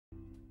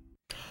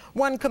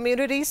One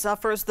community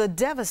suffers the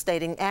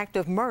devastating act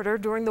of murder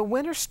during the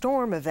winter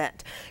storm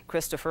event.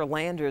 Christopher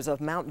Landers of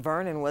Mount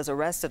Vernon was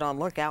arrested on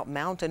Lookout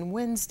Mountain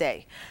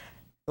Wednesday.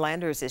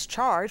 Landers is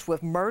charged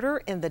with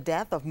murder in the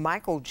death of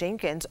Michael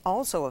Jenkins,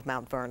 also of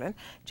Mount Vernon.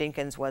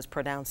 Jenkins was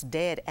pronounced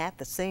dead at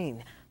the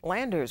scene.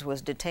 Landers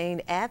was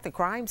detained at the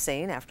crime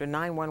scene after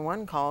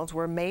 911 calls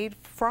were made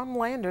from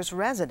Landers'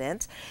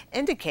 residence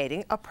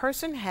indicating a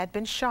person had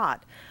been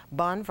shot.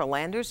 Bond for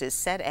Landers is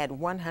set at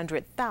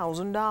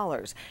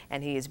 $100,000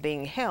 and he is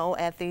being held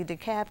at the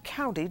DeKalb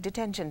County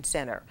Detention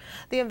Center.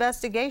 The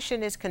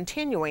investigation is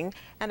continuing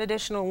and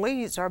additional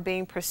leads are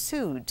being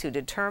pursued to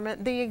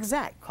determine the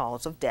exact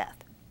cause of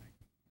death.